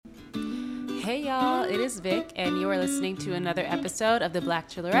Hey y'all, it is Vic, and you are listening to another episode of the Black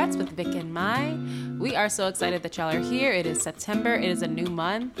Chillerettes with Vic and Mai. We are so excited that y'all are here. It is September, it is a new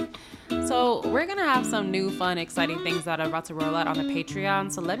month. So we're gonna have some new, fun, exciting things that are about to roll out on the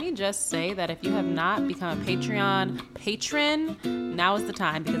Patreon. So let me just say that if you have not become a Patreon patron, now is the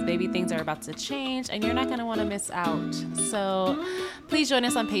time, because baby, things are about to change and you're not gonna wanna miss out. So please join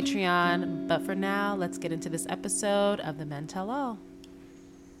us on Patreon. But for now, let's get into this episode of The Men Tell All.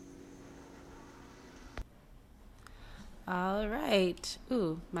 All right.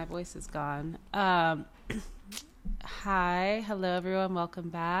 Ooh, my voice is gone. Hi. Hello, everyone. Welcome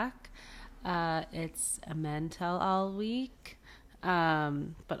back. It's a Men Tell All week,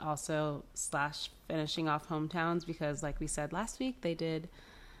 but also / finishing off hometowns, because like we said last week, they did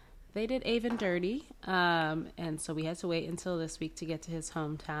Avon dirty. And so we had to wait until this week to get to his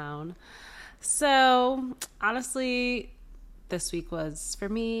hometown. So honestly, this week was, for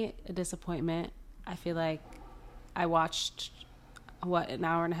me, a disappointment. I feel like I watched, an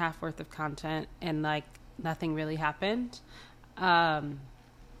hour and a half worth of content, and like nothing really happened.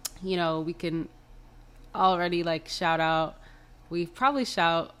 We can already like shout out, we probably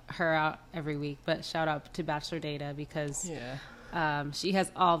shout her out every week, but shout out to Bachelor Data, because she has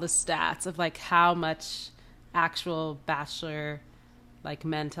all the stats of like how much actual Bachelor like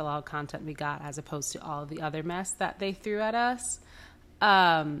Men Tell All content we got, as opposed to all of the other mess that they threw at us.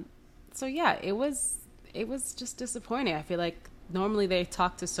 So yeah, it was just disappointing. I feel like normally they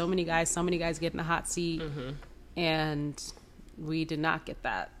talk to so many guys get in the hot seat, and we did not get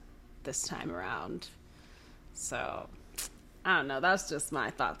that this time around. So I don't know. That's just my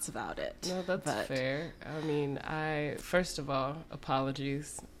thoughts about it. No, that's fair. I mean, first of all,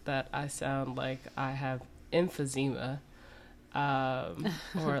 apologies that I sound like I have emphysema,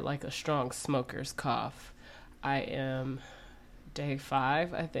 or like a strong smoker's cough. I am day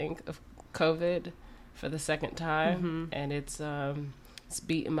 5, I think, of COVID for the second time, and it's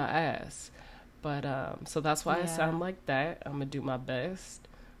beating my ass. But so that's why I sound like that. I'm gonna do my best.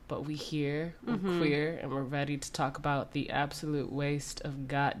 But we're queer, and we're ready to talk about the absolute waste of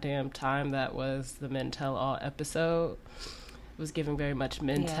goddamn time that was the Men Tell All episode. It was giving very much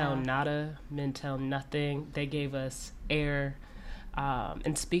Men Tell Nada, Men Tell Nothing. They gave us air.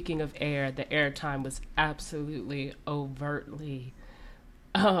 And speaking of air, the airtime was absolutely overtly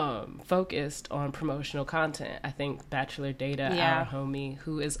focused on promotional content. I think Bachelor Data, our homie,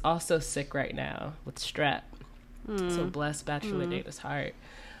 who is also sick right now with strep, so bless Bachelor Data's heart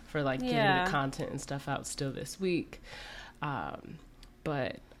for like getting the content and stuff out still this week. But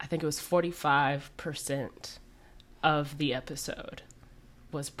I think it was 45% of the episode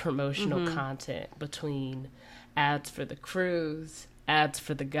was promotional content, between ads for the cruise, ads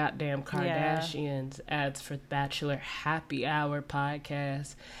for the goddamn Kardashians, ads for Bachelor Happy Hour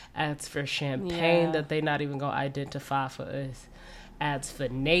podcast, ads for champagne that they not even gonna identify for us, ads for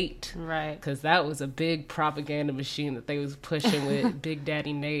Nate, right? Because that was a big propaganda machine that they was pushing with Big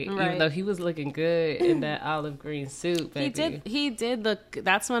Daddy Nate, even though he was looking good in that olive green suit, baby. He did look.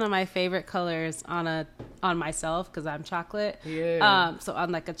 That's one of my favorite colors on myself, because I'm chocolate. Yeah. So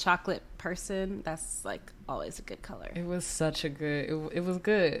on like a chocolate person, that's like always a good color. It was such a good. It was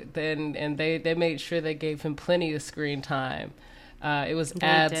good. And they made sure they gave him plenty of screen time. It was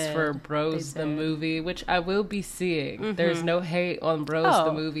ads for Bros the movie, which I will be seeing. There's no hate on Bros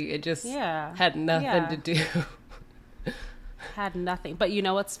the movie. It just had nothing to do. Had nothing. But you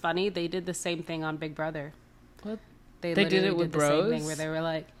know what's funny? They did the same thing on Big Brother. What? They did it with Bros? The same thing where they were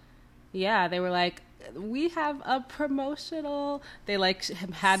like, we have a promotional. They like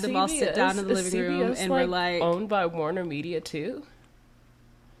had them all sit down in the living room, and were like, owned by Warner Media too.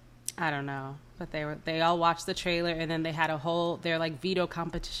 I don't know, but they all watched the trailer, and then they had their like veto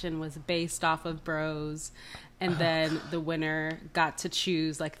competition was based off of Bros, and then the winner got to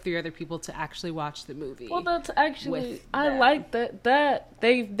choose like 3 other people to actually watch the movie. Well, that's actually, I like that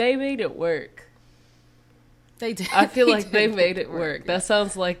they made it work. They did. I feel like they made it work. That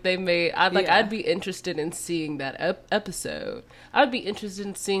sounds like they made. I'd be interested in seeing that episode. I'd be interested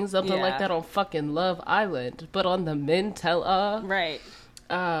in seeing something like that on fucking Love Island, but on the Men Tell All, right?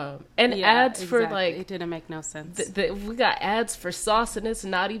 Ads for like, it didn't make no sense. We got ads for sauce, and it's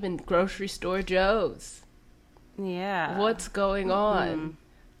not even grocery store Joe's. Yeah, what's going on?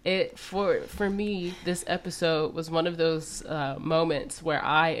 It for me, this episode was one of those moments where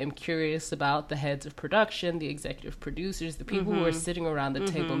I am curious about the heads of production, the executive producers, the people who are sitting around the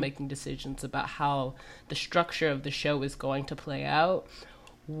table making decisions about how the structure of the show is going to play out.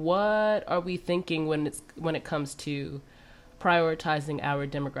 What are we thinking when it comes to prioritizing our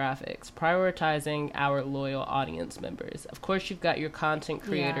demographics, prioritizing our loyal audience members. Of course, you've got your content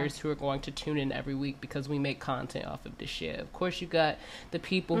creators who are going to tune in every week because we make content off of this shit. Of course, you've got the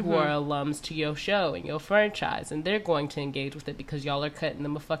people who are alums to your show and your franchise, and they're going to engage with it because y'all are cutting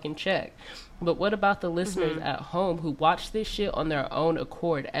them a fucking check. But what about the listeners at home who watch this shit on their own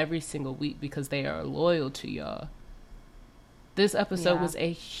accord every single week because they are loyal to y'all? This episode was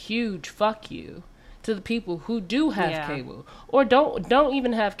a huge fuck you to the people who do have cable or don't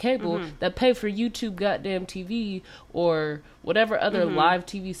even have cable that pay for YouTube goddamn TV or whatever other live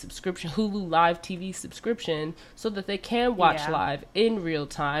TV subscription, Hulu live TV subscription, so that they can watch live in real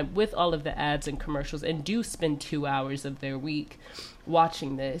time with all of the ads and commercials and do spend 2 hours of their week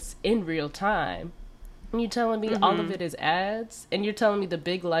watching this in real time. And you're telling me all of it is ads? And you're telling me the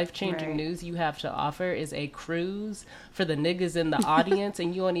big life-changing news you have to offer is a cruise for the niggas in the audience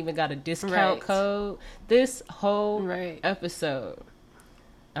and you don't even got a discount code? This whole episode,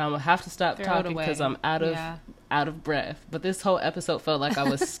 and I'm going to have to stop talking because I'm out of breath, but this whole episode felt like I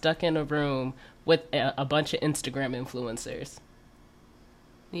was stuck in a room with a bunch of Instagram influencers.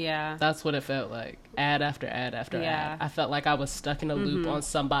 Yeah. That's what it felt like. Ad after ad after ad. I felt like I was stuck in a loop on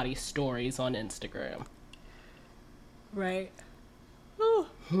somebody's stories on Instagram. Right.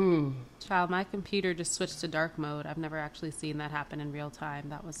 Child, my computer just switched to dark mode. I've never actually seen that happen in real time.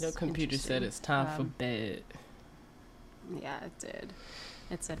 That was Your computer said it's time for bed. Yeah, it did.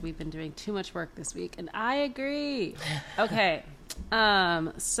 It said we've been doing too much work this week, and I agree. Okay.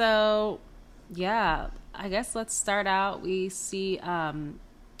 So, yeah, I guess let's start out. We see,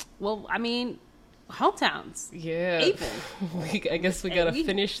 hometowns. Yeah. Avon. I guess we gotta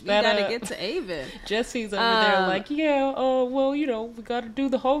finish that up. We gotta get to Avon. Jesse's over there like, we gotta do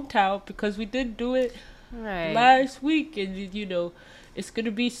the hometown because we did do it last week, and it's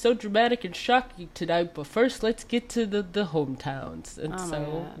gonna be so dramatic and shocking tonight, but first let's get to the hometowns.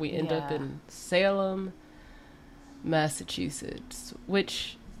 And we end up in Salem, Massachusetts,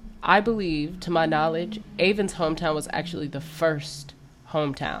 which I believe, to my knowledge, Avon's hometown was actually the first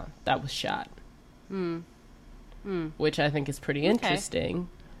hometown that was shot. Which I think is pretty interesting,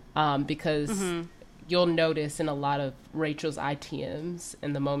 because you'll notice in a lot of Rachel's ITMs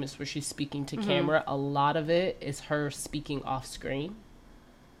and the moments where she's speaking to camera, a lot of it is her speaking off screen.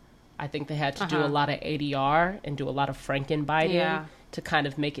 I think they had to do a lot of ADR and do a lot of Frankenbiting to kind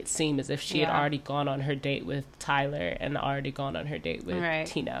of make it seem as if she had already gone on her date with Tyler and already gone on her date with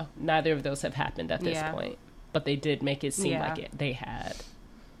Tino. Neither of those have happened at this point, but they did make it seem like they had.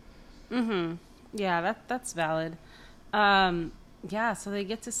 Yeah, that's valid. So they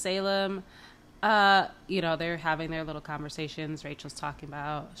get to Salem. They're having their little conversations. Rachel's talking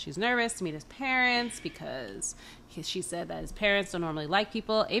about she's nervous to meet his parents because she said that his parents don't normally like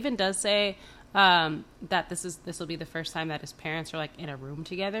people. Avon does say that this will be the first time that his parents are like in a room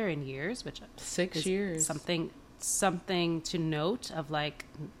together in years, which 6 years. Something to note of like,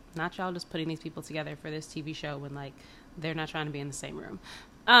 not y'all just putting these people together for this TV show when like they're not trying to be in the same room.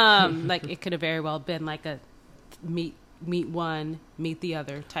 Like it could have very well been like a meet one, meet the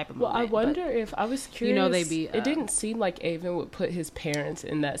other type of moment. Well, I wonder if, I was curious, it didn't seem like Avon would put his parents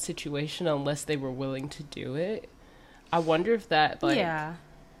in that situation unless they were willing to do it. I wonder if that,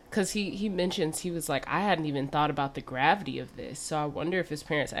 because he mentions, he was like, I hadn't even thought about the gravity of this, so I wonder if his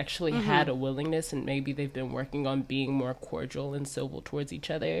parents actually had a willingness, and maybe they've been working on being more cordial and civil towards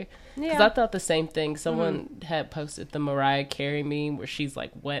each other. Because I thought the same thing. Someone had posted the Mariah Carey meme where she's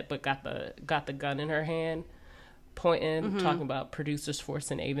like wet but got the gun in her hand, pointing, talking about producers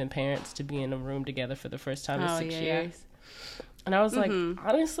forcing Avon parents to be in a room together for the first time in 6 years. And I was like,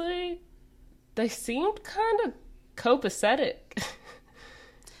 honestly, they seemed kind of copacetic.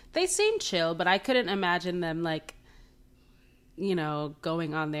 They seem chill, but I couldn't imagine them like,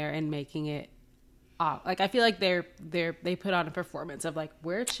 going on there and making it off. Like I feel like they put on a performance of like,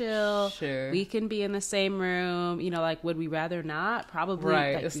 we're chill, sure, we can be in the same room. Like, would we rather not? Probably.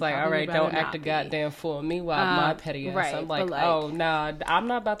 Right. Like, it's like, all right, don't act a goddamn fool. Meanwhile, my petty ass, I'm like, oh nah, I'm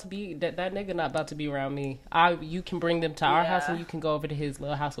not about to be that nigga. Not about to be around me. You can bring them to our house, and you can go over to his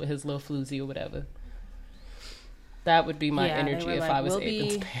little house with his little floozy or whatever. That would be my energy if I was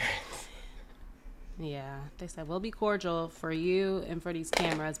Avon's parents. Yeah, they said, we'll be cordial for you and for these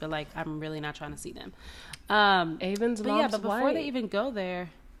cameras, but like, I'm really not trying to see them. Avon's mom's but before they even go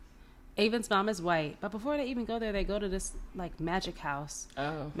there, Avon's mom is white. But before they even go there, they go to this like magic house,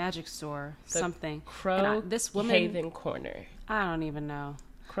 magic store, something. This woman, Haven Corner. I don't even know.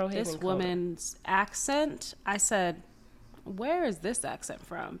 This woman's accent. I said, where is this accent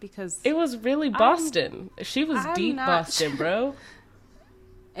from? Because it was really Boston. She was deep Boston, bro.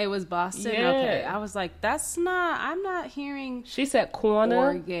 It was Boston? Yeah. Okay. I was like, I'm not hearing... She said Quanah.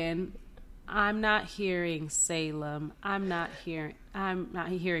 Oregon. I'm not hearing Salem. I'm not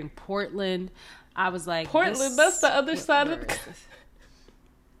hearing Portland. I was like... Portland, that's the other side of the...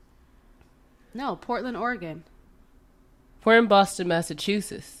 No, Portland, Oregon. We're in Boston,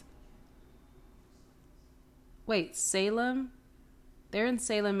 Massachusetts. Wait, Salem? They're in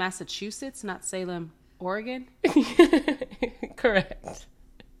Salem, Massachusetts, not Salem, Oregon? Correct.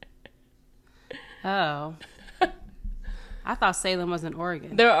 Oh. I thought Salem was in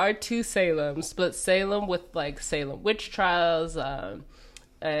Oregon. There are two Salems, but Salem with like Salem witch trials,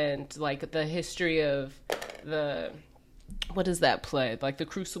 and like the history of the, what is that play? Like the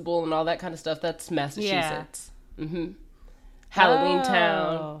Crucible and all that kind of stuff. That's Massachusetts. Yeah. Mm-hmm. Halloween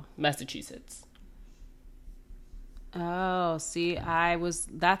Town, Massachusetts. Oh, see,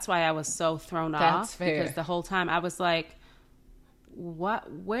 that's why I was so thrown off. That's fair. Because the whole time I was like,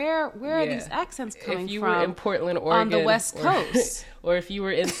 where are these accents coming from? If you were in Portland, Oregon, on the West Coast, or if you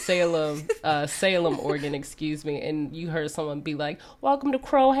were in Salem, Oregon, excuse me, and you heard someone be like, "Welcome to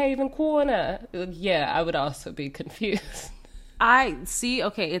Crowhaven Corner," yeah, I would also be confused. I see.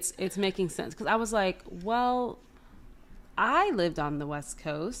 Okay, it's making sense because I was like, well, I lived on the West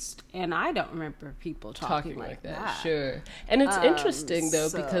Coast, and I don't remember people talking like that. Sure, and it's interesting though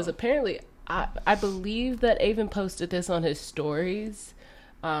because apparently. I believe that Avon posted this on his stories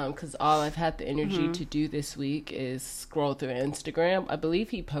because all I've had the energy to do this week is scroll through Instagram. I believe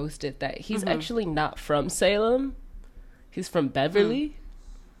he posted that he's actually not from Salem. He's from Beverly,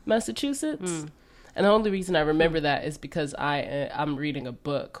 Massachusetts. And the only reason I remember that is because I'm reading a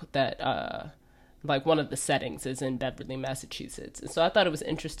book that like one of the settings is in Beverly, Massachusetts. And so I thought it was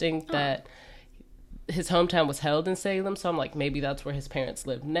interesting that his hometown was held in Salem. So I'm like, maybe that's where his parents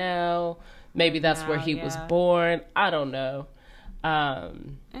live now. Maybe that's where he was born. I don't know.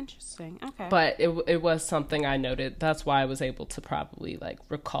 Interesting. Okay. But it was something I noted. That's why I was able to probably like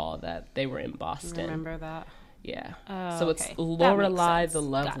recall that they were in Boston. Remember that? Yeah. So it's Lorelei the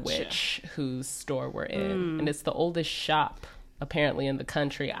Love Witch whose store we're in. And it's the oldest shop apparently in the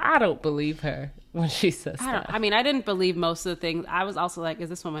country. I don't believe her when she says that. I mean, I didn't believe most of the things. I was also like, is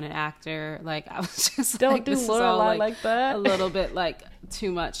this woman an actor? Like, I was just don't like, do Lorelei like that. A little bit like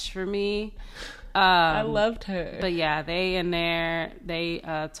too much for me. I loved her. But yeah, they in there, they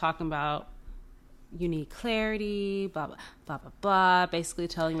talking about you need clarity, blah, blah, blah, blah, blah. Basically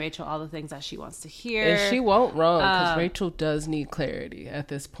telling Rachel all the things that she wants to hear. And she won't wrong because Rachel does need clarity at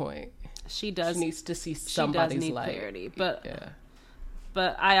this point. She does. She needs to see somebody's life. Clarity,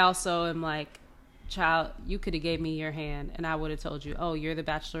 but I also am like, child, you could have gave me your hand and I would have told you, oh, you're the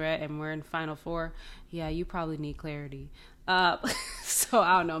Bachelorette and we're in Final Four. Yeah, you probably need clarity. So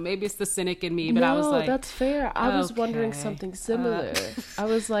I don't know. Maybe it's the cynic in me, but I was like, that's fair. I was wondering something similar. I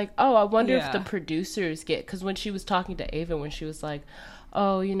was like, oh, I wonder if the producers get, because when she was talking to Ava, when she was like,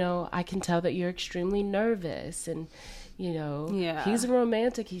 oh, you know, I can tell that you're extremely nervous and, you know, he's a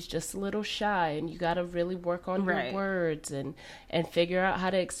romantic. He's just a little shy and you got to really work on your words and figure out how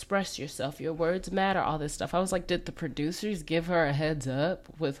to express yourself. Your words matter, all this stuff. I was like, did the producers give her a heads up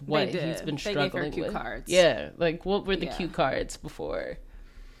with what he's been struggling with? They gave her cue cards. Yeah. Like, what were the cue cards before?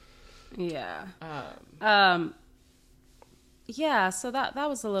 Yeah. Yeah, so that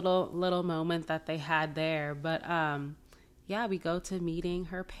was a little moment that they had there. But, yeah, we go to meeting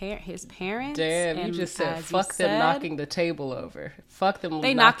his parents. Damn, you just said, fuck them knocking the table over. Fuck them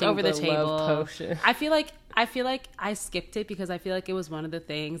they knocked over the table. Love potion. I feel like I skipped it because I feel like it was one of the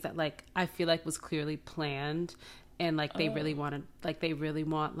things that, like, I feel like was clearly planned. And, like, they really want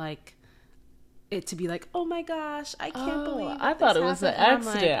like, it to be like, oh my gosh, I can't believe I thought it was an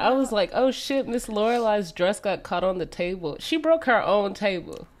accident. Like, I was like, oh shit, Miss Lorelei's dress got caught on the table. She broke her own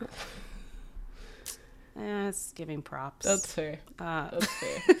table. It's giving props. That's fair. That's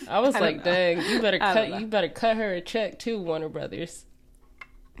fair. I was like, dang, you better cut her a check too, Warner Brothers.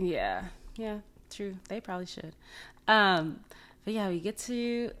 Yeah, true. They probably should. But yeah, we get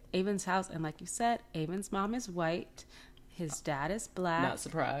to Avon's house, and like you said, Avon's mom is white. His dad is black. Not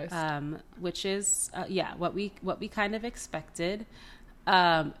surprised. Which is what we kind of expected.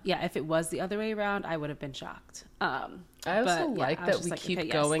 If it was the other way around, I would have been shocked. I also like that we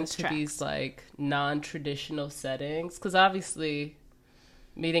keep going to these like non-traditional settings because obviously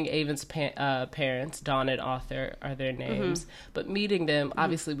meeting Avon's parents, Dawn and Arthur are their names, but meeting them,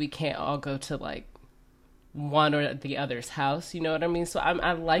 obviously we can't all go to like one or the other's house, you know what I mean? So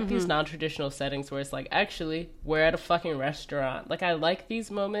I like these non-traditional settings where it's like, actually, we're at a fucking restaurant. Like, I like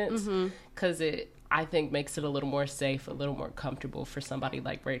these moments because it, I think, makes it a little more safe, a little more comfortable for somebody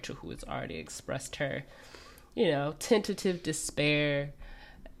like Rachel who has already expressed her, you know, tentative despair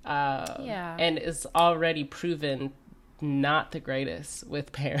And is already proven not the greatest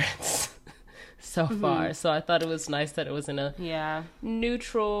with parents so far. So I thought it was nice that it was in a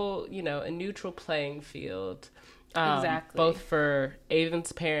neutral, a neutral playing field. Exactly. Both for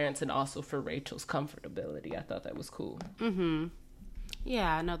Avon's parents and also for Rachel's comfortability. I thought that was cool. Mm-hmm.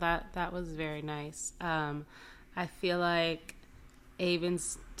 Yeah, no, that was very nice. I feel like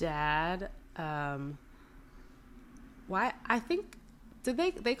Avon's dad, I think,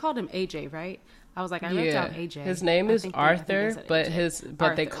 they called him AJ, right? I was like, I wrote down AJ. His name is Arthur,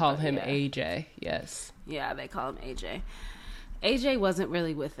 but they call him AJ. Yes. Yeah, they call him AJ. AJ wasn't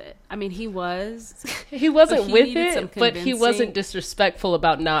really with it. I mean, he was. He wasn't with it, but he wasn't disrespectful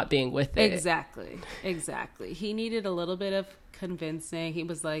about not being with it. Exactly. He needed a little bit of convincing. He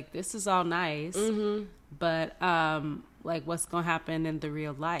was like, this is all nice, but like, what's gonna happen in the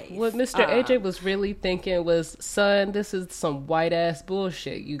real life? What Mr. AJ was really thinking was, son, this is some white ass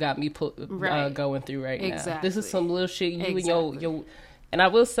bullshit you got me going through right now. This is some little shit you and your. And I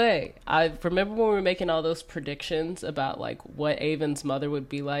will say, I remember when we were making all those predictions about like what Avon's mother would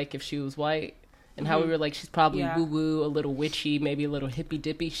be like if she was white, and how we were like, she's probably woo woo, a little witchy, maybe a little hippy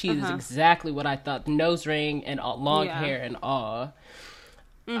dippy. She is exactly what I thought. Nose ring and long hair and all.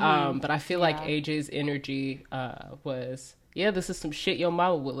 But I feel like AJ's energy was, this is some shit your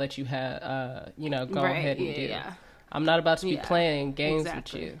mama would let you have, go ahead and do. I'm not about to be playing games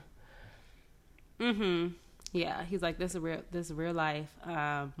with you. Mm-hmm. Yeah, he's like, this is real life.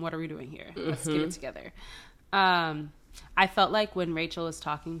 What are we doing here? Let's get it together. I felt like when Rachel was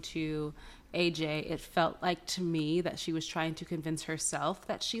talking to AJ, it felt like to me that she was trying to convince herself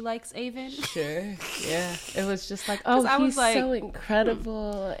that she likes Avon. Sure. Yeah. It was just like, oh, he's like, so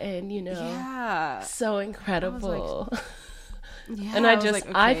incredible and, so incredible. And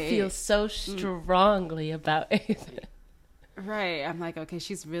I feel so strongly about Avon. Right. I'm like, okay,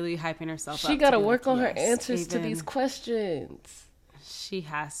 she's really hyping herself up. She got to work on her answers to these questions. She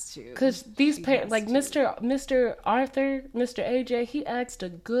has to. Because these parents, like Mr. Arthur, Mr. AJ, he asked a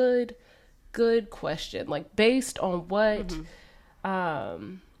good question. Like, based on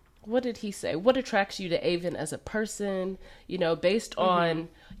what did he say? What attracts you to Avon as a person? Based on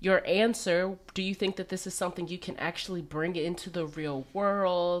your answer, do you think that this is something you can actually bring into the real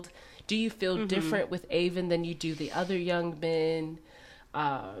world? Do you feel different with Avon than you do the other young men?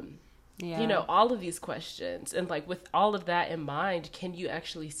 All of these questions. And like with all of that in mind, can you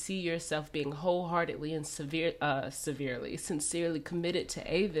actually see yourself being wholeheartedly and sincerely committed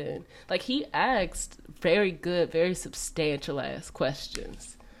to Avon? Like, he asked very good, very substantial ass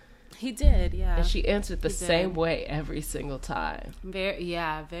questions. He did, yeah. And she answered the same way every single time.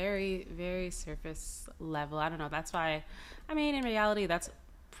 Very, very surface level. I don't know. That's why, I mean, in reality, that's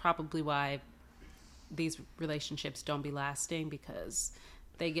probably why these relationships don't be lasting, because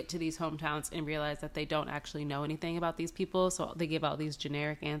they get to these hometowns and realize that they don't actually know anything about these people, so they give out these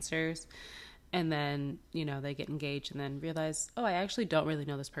generic answers, and then they get engaged and then realize, oh, I actually don't really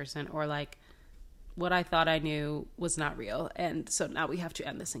know this person, or like what I thought I knew was not real, and so now we have to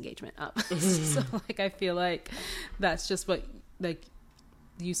end this engagement up. So like, I feel like that's just what, like,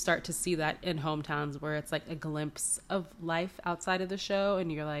 you start to see that in hometowns, where it's like a glimpse of life outside of the show,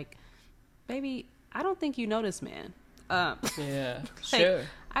 and you're like, baby, I don't think you know this man. Sure.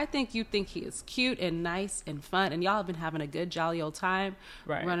 I think you think he is cute and nice and fun, and y'all have been having a good jolly old time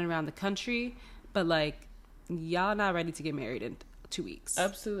running around the country, but like, y'all not ready to get married in 2 weeks.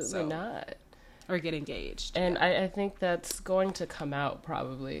 Absolutely not. Or get engaged. And I think that's going to come out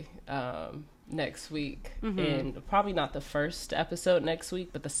probably next week, and probably not the first episode next week,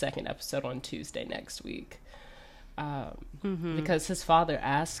 but the second episode on Tuesday next week, because his father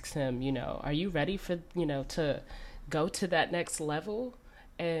asks him, are you ready for to go to that next level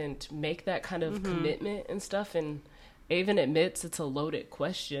and make that kind of commitment and stuff? And Avon admits it's a loaded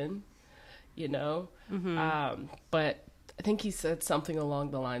question, but I think he said something along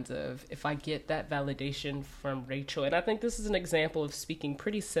the lines of, if I get that validation from Rachel, and I think this is an example of speaking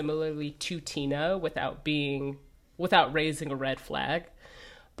pretty similarly to Tina without raising a red flag.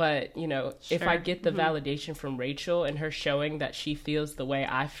 But, if I get the validation from Rachel and her showing that she feels the way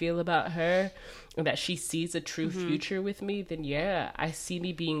I feel about her, and that she sees a true future with me, then I see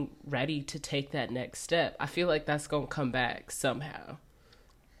me being ready to take that next step. I feel like that's going to come back somehow.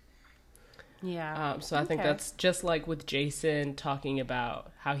 Yeah. So I think that's just like with Jason talking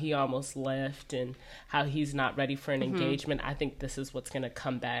about how he almost left and how he's not ready for an engagement. I think this is what's going to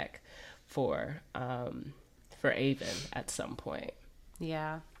come back for Avon at some point.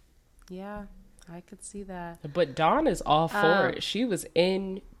 Yeah, I could see that. But Dawn is all for it. She was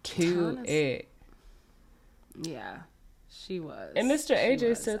into it. Yeah, She was. And Mr.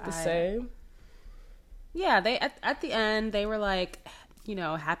 AJ said the same. Yeah, they at the end they were like, you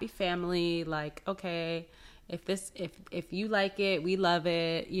know, happy family, like, okay, if you like it, we love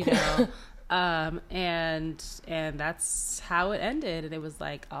it, you know. And that's how it ended. And it was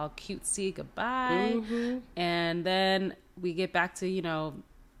like all cutesy goodbye. Mm-hmm. And then we get back to, you know,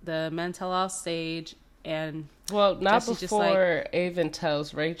 the Men Tell All stage. And well, not Jesse's before like, Aven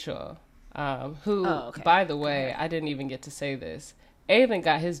tells Rachel, who, by the way, I didn't even get to say this. Aven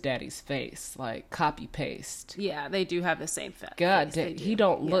got his daddy's face, like copy paste. Yeah, they do have the same face. God, he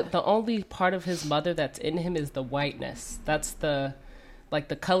don't look. The only part of his mother that's in him is the whiteness. That's the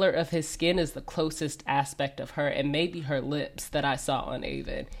color of his skin is the closest aspect of her, and maybe her lips that I saw on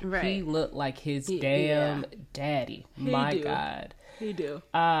Aven. Right. He looked like his damn daddy. God, he do.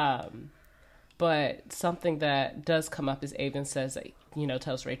 But something that does come up is Aven says, you know,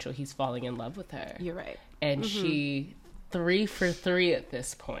 tells Rachel he's falling in love with her. You're right. And she 3 for 3 at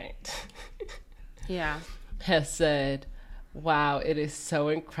this point. Yeah. Has said, wow, it is so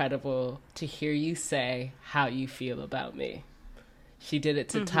incredible to hear you say how you feel about me. She did it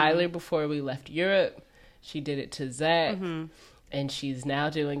to Tyler before we left Europe. She did it to Zach. And she's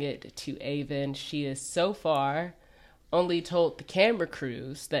now doing it to Aven. She is so far only told the camera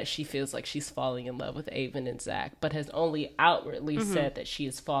crews that she feels like she's falling in love with Aven and Zach, but has only outwardly said that she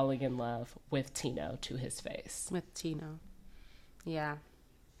is falling in love with Tino to his face. With Tino. Yeah.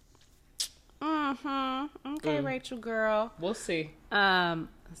 Okay, Rachel girl. We'll see.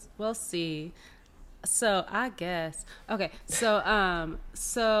 We'll see. So I guess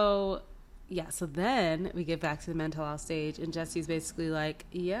so then we get back to the Men Tell All stage, and Jesse's basically like,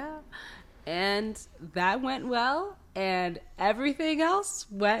 yeah, and that went well, and everything else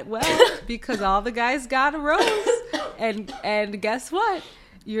went well because all the guys got a rose, and guess what?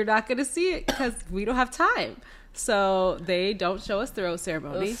 You're not gonna see it because we don't have time. So they don't show us the rose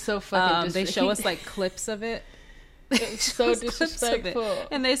ceremony. So fucking they show us like clips of it. It's so disrespectful.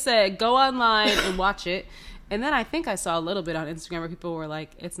 And they said, go online and watch it. And then I think I saw a little bit on Instagram where people were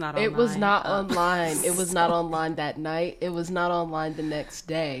like, it's not online. It was not online. It was not online that night. It was not online the next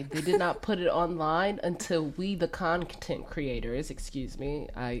day. They did not put it online until we, the content creators,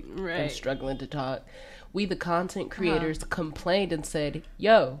 I am struggling to talk. We, the content creators, complained and said,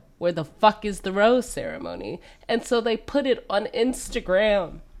 yo, where the fuck is the rose ceremony? And so they put it on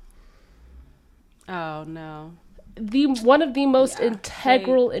Instagram. Oh, no. One of the most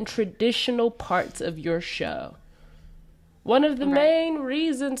integral and traditional parts of your show. One of the main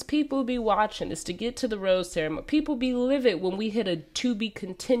reasons people be watching is to get to the rose ceremony. People be livid when we hit a to be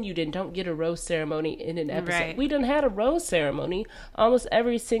continued and don't get a rose ceremony in an episode. Right. We done had a rose ceremony almost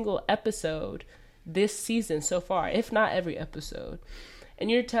every single episode this season so far, if not every episode.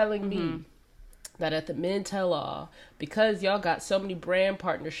 And you're telling me that at the Men Tell All, because y'all got so many brand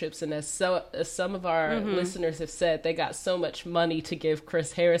partnerships, and as some of our listeners have said, they got so much money to give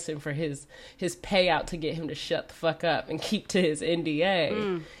Chris Harrison for his payout to get him to shut the fuck up and keep to his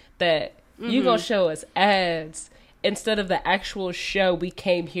NDA, that you gonna show us ads instead of the actual show we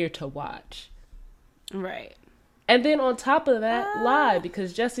came here to watch. Right. And then on top of that, lie,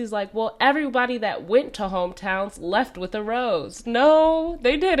 because Jesse's like, well, everybody that went to hometowns left with a rose. No,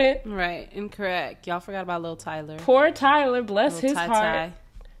 they didn't. Right, incorrect. Y'all forgot about Lil Tyler. Poor Tyler, bless his heart,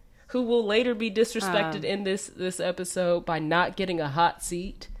 who will later be disrespected in this episode by not getting a hot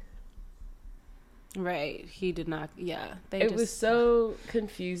seat. Right, he did not. Yeah, it was so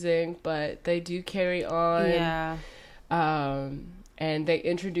confusing, but they do carry on. Yeah. And they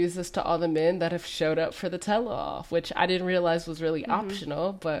introduce us to all the men that have showed up for the tell-off, which I didn't realize was really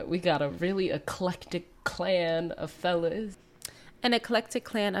optional, but we got a really eclectic clan of fellas. An eclectic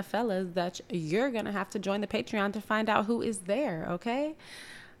clan of fellas that you're going to have to join the Patreon to find out who is there, okay?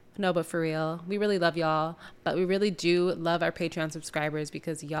 No, but for real, we really love y'all, but we really do love our Patreon subscribers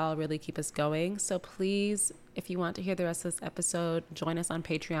because y'all really keep us going. So please, if you want to hear the rest of this episode, join us on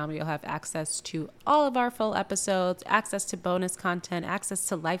Patreon where you'll have access to all of our full episodes, access to bonus content, access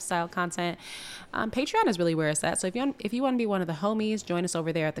to lifestyle content. Patreon is really where it's at. So if you want to be one of the homies, join us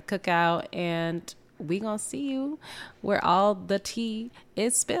over there at the cookout, and we gonna see you where all the tea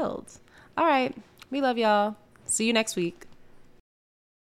is spilled. All right, we love y'all. See you next week.